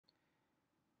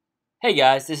Hey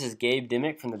guys, this is Gabe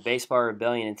Dimmick from the Baseball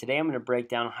Rebellion, and today I'm going to break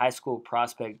down high school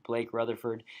prospect Blake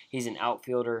Rutherford. He's an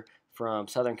outfielder from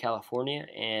Southern California,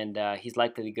 and he's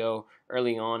likely to go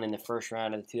early on in the first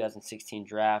round of the 2016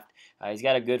 draft. He's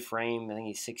got a good frame. I think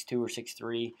he's 6'2 or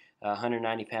 6'3,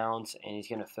 190 pounds, and he's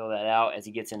going to fill that out as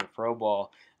he gets into pro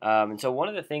ball. And so one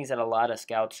of the things that a lot of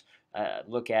scouts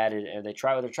look at it, and they're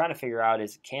trying to figure out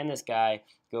is, can this guy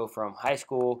go from high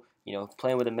school,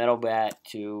 playing with a metal bat,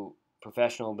 to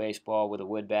professional baseball with a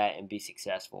wood bat and be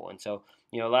successful? And so,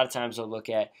 a lot of times they'll look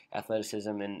at athleticism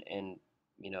and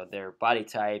their body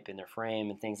type and their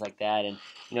frame and things like that.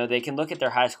 And, they can look at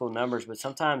their high school numbers, but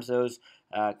sometimes those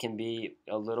can be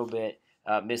a little bit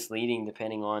misleading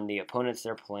depending on the opponents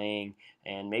they're playing.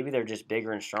 And maybe they're just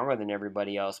bigger and stronger than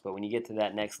everybody else. But when you get to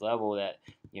that next level, that,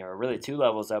 are really two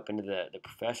levels up into the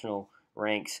professional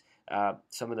ranks,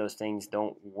 some of those things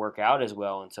don't work out as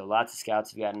well. And so lots of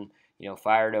scouts have gotten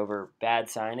fired over bad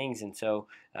signings. And so,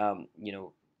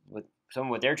 with some of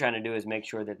what they're trying to do is make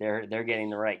sure that they're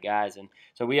getting the right guys. And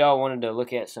so we all wanted to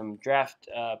look at some draft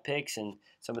picks and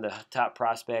some of the top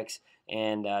prospects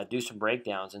and do some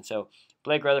breakdowns. And so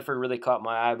Blake Rutherford really caught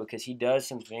my eye because he does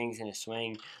some things in his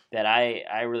swing that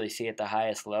I really see at the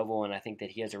highest level, and I think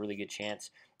that he has a really good chance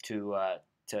to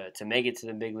make it to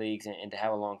the big leagues and to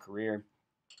have a long career.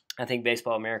 I think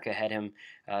Baseball America had him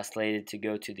slated to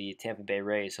go to the Tampa Bay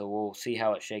Rays, so we'll see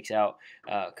how it shakes out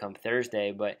come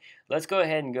Thursday. But let's go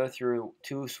ahead and go through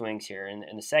two swings here. And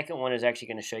the second one is actually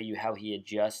going to show you how he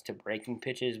adjusts to breaking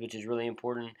pitches, which is really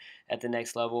important at the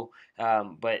next level.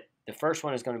 But the first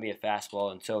one is going to be a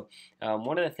fastball. And so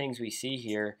one of the things we see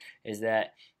here is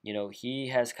that, he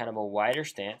has kind of a wider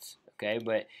stance. Okay,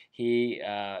 but he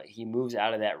moves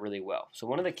out of that really well. So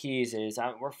one of the keys is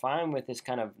we're fine with this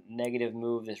kind of negative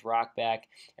move, this rock back,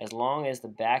 as long as the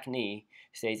back knee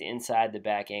stays inside the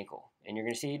back ankle. And you're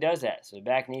going to see he does that. So the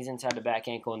back knee's inside the back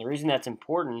ankle. And the reason that's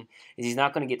important is he's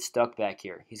not going to get stuck back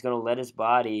here. He's going to let his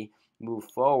body move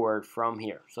forward from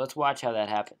here. So let's watch how that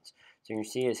happens. So you're going to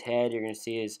see his head. You're going to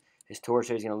see his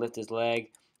torso. He's going to lift his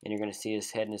leg. And you're going to see his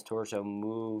head and his torso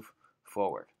move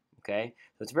forward. Okay,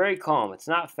 so it's very calm. It's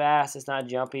not fast, it's not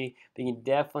jumpy, but you can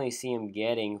definitely see him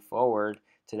getting forward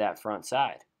to that front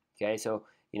side. Okay, so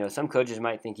some coaches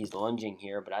might think he's lunging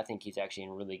here, but I think he's actually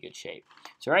in really good shape.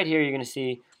 So right here, you're going to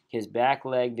see his back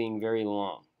leg being very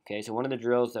long. Okay, so one of the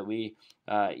drills that we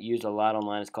use a lot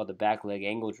online is called the back leg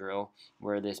angle drill,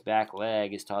 where this back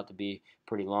leg is taught to be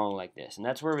pretty long like this, and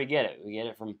that's where we get it. We get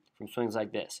it from swings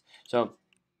like this. So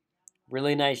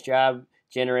really nice job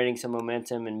generating some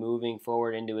momentum and moving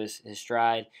forward into his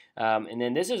stride. And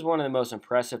then this is one of the most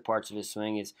impressive parts of his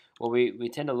swing is what we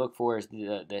tend to look for is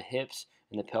the hips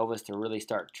and the pelvis to really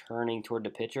start turning toward the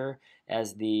pitcher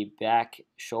as the back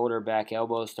shoulder, back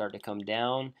elbows start to come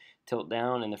down, tilt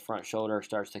down, and the front shoulder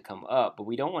starts to come up. But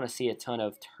we don't want to see a ton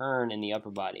of turn in the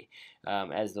upper body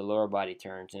as the lower body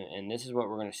turns. And this is what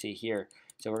we're going to see here.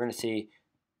 So we're going to see,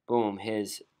 boom,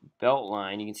 his belt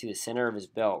line. You can see the center of his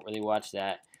belt. Really watch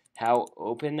that. How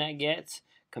open that gets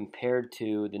compared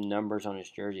to the numbers on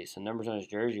his jersey. So numbers on his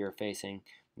jersey are facing,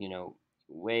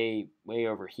 way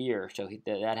over here. So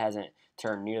that hasn't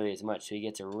turned nearly as much. So he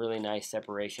gets a really nice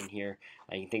separation here.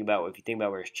 You can think about, if you think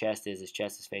about where his chest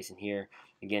is facing here.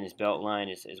 Again, his belt line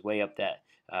is way up that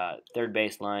third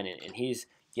base line, and he's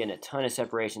getting a ton of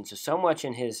separation. So much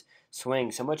in his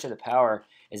swing, so much of the power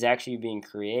is actually being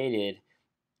created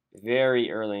very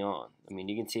early on. I mean,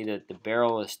 you can see that the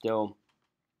barrel is still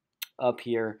up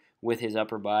here with his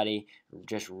upper body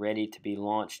just ready to be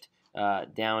launched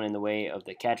down in the way of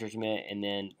the catcher's mitt and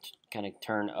then kind of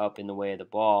turn up in the way of the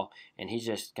ball, and he's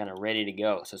just kind of ready to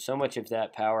go. So much of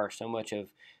that power, so much of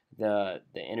the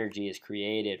energy is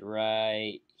created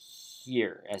right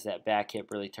here as that back hip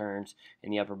really turns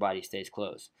and the upper body stays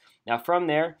closed. Now from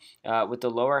there, with the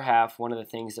lower half, one of the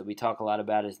things that we talk a lot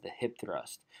about is the hip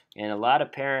thrust. And a lot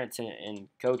of parents and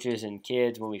coaches and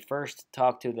kids, when we first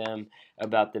talk to them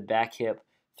about the back hip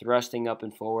thrusting up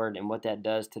and forward and what that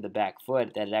does to the back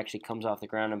foot, that it actually comes off the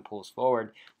ground and pulls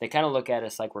forward, they kind of look at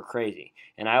us like we're crazy.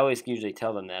 And I always usually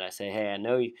tell them that. I say, hey, I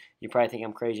know you probably think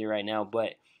I'm crazy right now,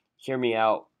 but hear me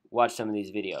out, watch some of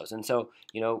these videos. And so,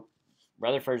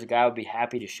 Rutherford's a guy I would be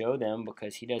happy to show them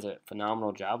because he does a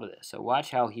phenomenal job of this. So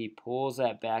watch how he pulls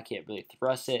that back hip, really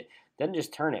thrusts it, doesn't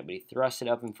just turn it, but he thrusts it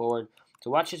up and forward. So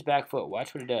watch his back foot.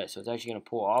 Watch what it does. So it's actually going to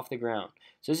pull off the ground.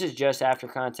 So this is just after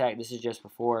contact. This is just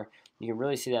before. You can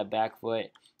really see that back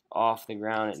foot off the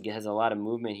ground. It has a lot of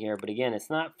movement here. But again, it's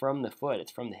not from the foot.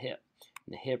 It's from the hip.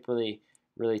 And the hip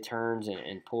really turns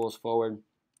and pulls forward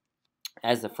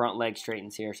as the front leg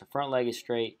straightens here. So front leg is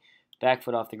straight, back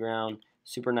foot off the ground,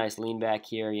 super nice lean back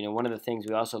here. One of the things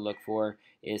we also look for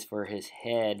is for his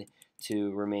head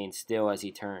to remain still as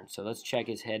he turns. So let's check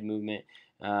his head movement.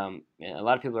 A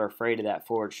lot of people are afraid of that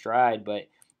forward stride, but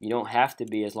you don't have to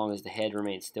be as long as the head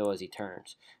remains still as he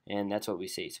turns, and that's what we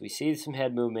see. So we see some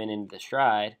head movement in the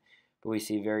stride, but we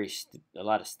see a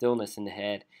lot of stillness in the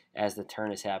head as the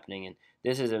turn is happening. And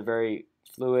this is a very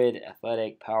fluid,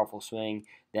 athletic, powerful swing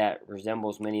that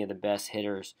resembles many of the best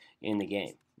hitters in the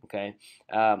game. Okay,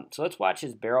 so let's watch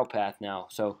his barrel path now.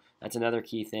 So that's another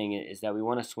key thing, is that we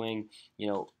want to swing,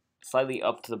 slightly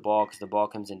up to the ball because the ball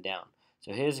comes in down.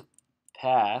 So his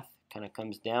path kind of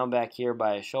comes down back here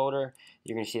by his shoulder.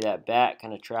 You're going to see that bat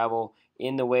kind of travel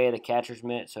in the way of the catcher's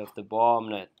mitt. So if the ball, I'm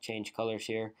going to change colors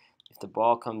here. If the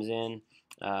ball comes in,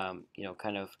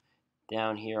 kind of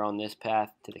down here on this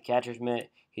path to the catcher's mitt,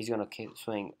 he's going to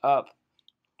swing up,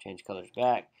 change colors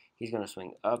back. He's going to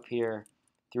swing up here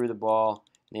through the ball,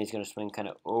 and then he's going to swing kind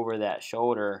of over that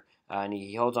shoulder, and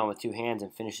he holds on with two hands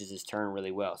and finishes his turn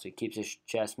really well. So he keeps his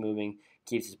chest moving,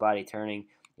 keeps his body turning.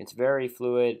 It's very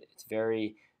fluid. It's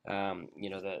very,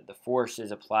 the force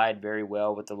is applied very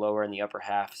well with the lower and the upper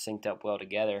half synced up well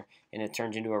together, and it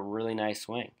turns into a really nice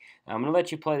swing. I'm going to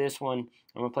let you play this one.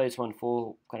 I'm going to play this one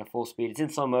full speed. It's in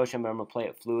slow motion, but I'm going to play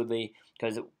it fluidly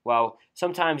because while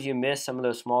sometimes you miss some of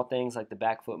those small things like the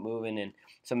back foot moving and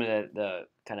some of the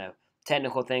kind of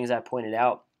technical things I pointed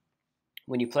out,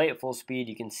 when you play at full speed,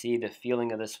 you can see the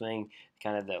feeling of the swing,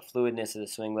 kind of the fluidness of the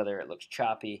swing, whether it looks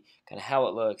choppy, kind of how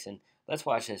it looks. And let's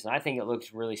watch this. And I think it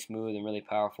looks really smooth and really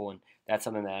powerful, and that's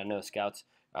something that I know scouts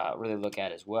really look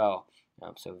at as well.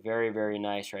 So very, very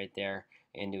nice right there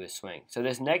into his swing. So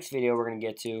this next video we're going to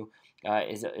get to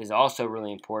is also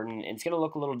really important, and it's going to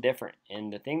look a little different.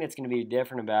 And the thing that's going to be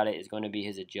different about it is going to be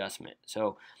his adjustment.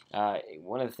 So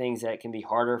one of the things that can be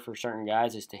harder for certain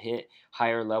guys is to hit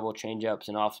higher level changeups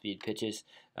and off-speed pitches.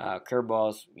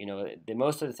 Curveballs,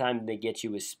 most of the time they get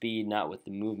you with speed, not with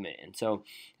the movement. And so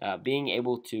being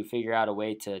able to figure out a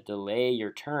way to delay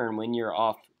your turn when you're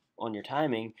off on your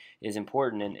timing is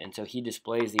important, and so he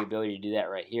displays the ability to do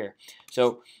that right here.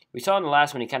 So we saw in the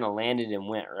last one he kind of landed and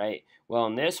went, right? Well,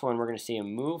 in this one we're going to see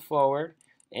him move forward,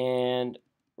 and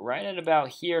right at about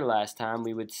here last time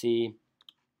we would see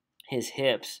his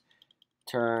hips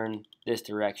turn this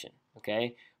direction,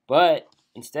 okay? But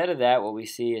instead of that, what we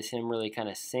see is him really kind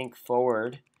of sink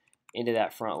forward into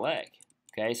that front leg,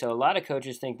 okay? So a lot of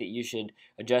coaches think that you should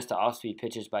adjust to off-speed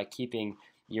pitches by keeping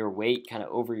your weight kind of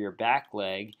over your back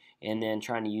leg and then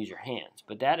trying to use your hands.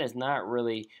 But that is not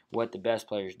really what the best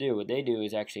players do. What they do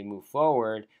is actually move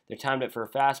forward. They're timed it for a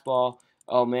fastball.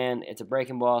 Oh man, it's a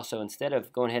breaking ball. So instead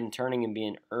of going ahead and turning and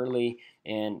being early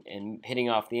and hitting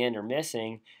off the end or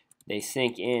missing, they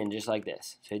sink in just like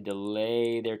this. So they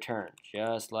delay their turn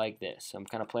just like this. So I'm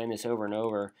kind of playing this over and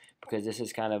over because this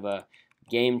is kind of a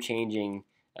game-changing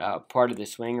part of the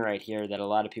swing right here that a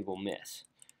lot of people miss.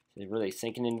 So they're really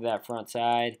sinking into that front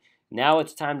side. Now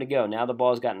it's time to go. Now the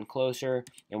ball's gotten closer,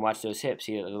 and watch those hips.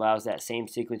 It allows that same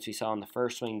sequence we saw in the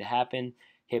first swing to happen.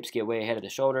 Hips get way ahead of the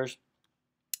shoulders,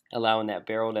 allowing that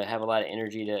barrel to have a lot of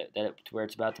energy to where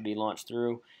it's about to be launched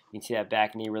through. You can see that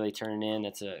back knee really turning in.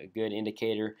 That's a good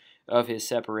indicator of his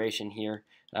separation here.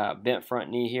 Bent front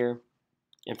knee here.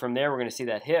 And from there, we're going to see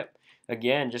that hip,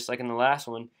 again, just like in the last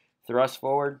one, thrust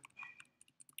forward.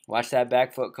 Watch that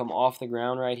back foot come off the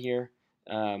ground right here.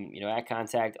 At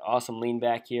contact, awesome lean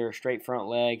back here, straight front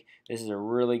leg. This is a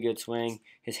really good swing.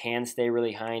 His hands stay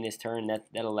really high in his turn. That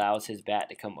allows his bat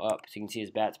to come up. So you can see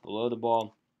his bat's below the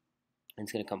ball, and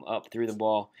it's going to come up through the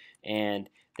ball. And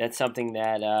that's something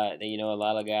that a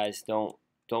lot of guys don't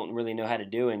really know how to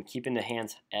do. And keeping the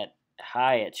hands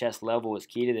high at chest level is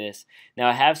key to this. Now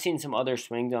I have seen some other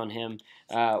swings on him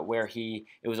where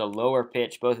it was a lower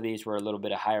pitch. Both of these were a little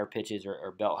bit of higher pitches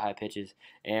or belt high pitches,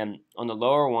 and on the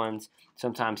lower ones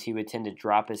sometimes he would tend to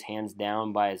drop his hands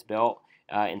down by his belt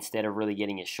instead of really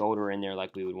getting his shoulder in there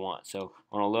like we would want. So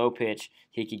on a low pitch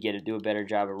he could do a better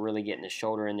job of really getting his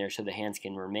shoulder in there so the hands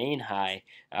can remain high,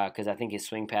 because I think his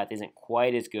swing path isn't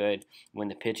quite as good when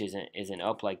the pitch isn't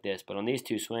up like this. But on these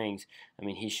two swings, I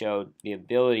mean, he showed the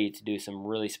ability to do some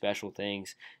really special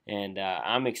things, and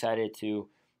I'm excited to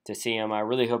see him. I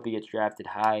really hope he gets drafted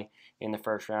high in the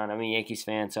first round. I'm a Yankees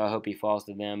fan, so I hope he falls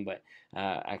to them, but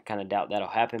I kind of doubt that'll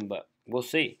happen, but we'll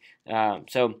see.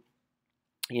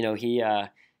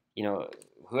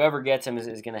 Whoever gets him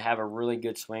is going to have a really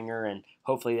good swinger, and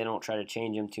hopefully they don't try to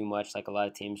change him too much like a lot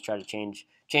of teams try to change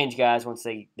guys once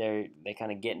they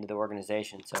kind of get into the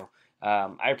organization. So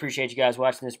I appreciate you guys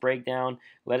watching this breakdown.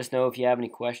 Let us know if you have any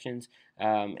questions,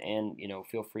 and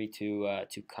feel free to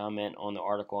comment on the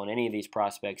article on any of these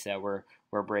prospects that we're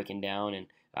breaking down,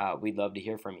 and we'd love to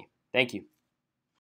hear from you. Thank you.